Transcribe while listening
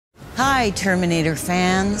Hi, Terminator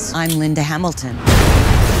fans. I'm Linda Hamilton.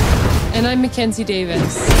 And I'm Mackenzie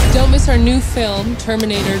Davis. Don't miss our new film,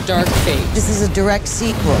 Terminator Dark Fate. This is a direct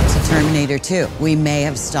sequel to Terminator 2. We may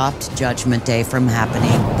have stopped Judgment Day from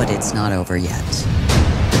happening, but it's not over yet.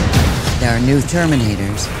 There are new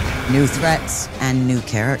Terminators, new threats, and new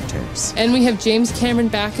characters. And we have James Cameron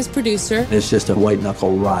back as producer. It's just a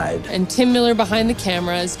white-knuckle ride. And Tim Miller behind the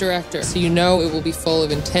camera as director. So you know it will be full of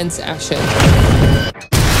intense action.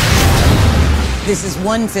 This is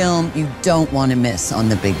one film you don't want to miss on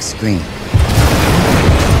the big screen.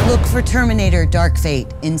 Look for Terminator Dark Fate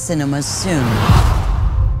in cinemas soon.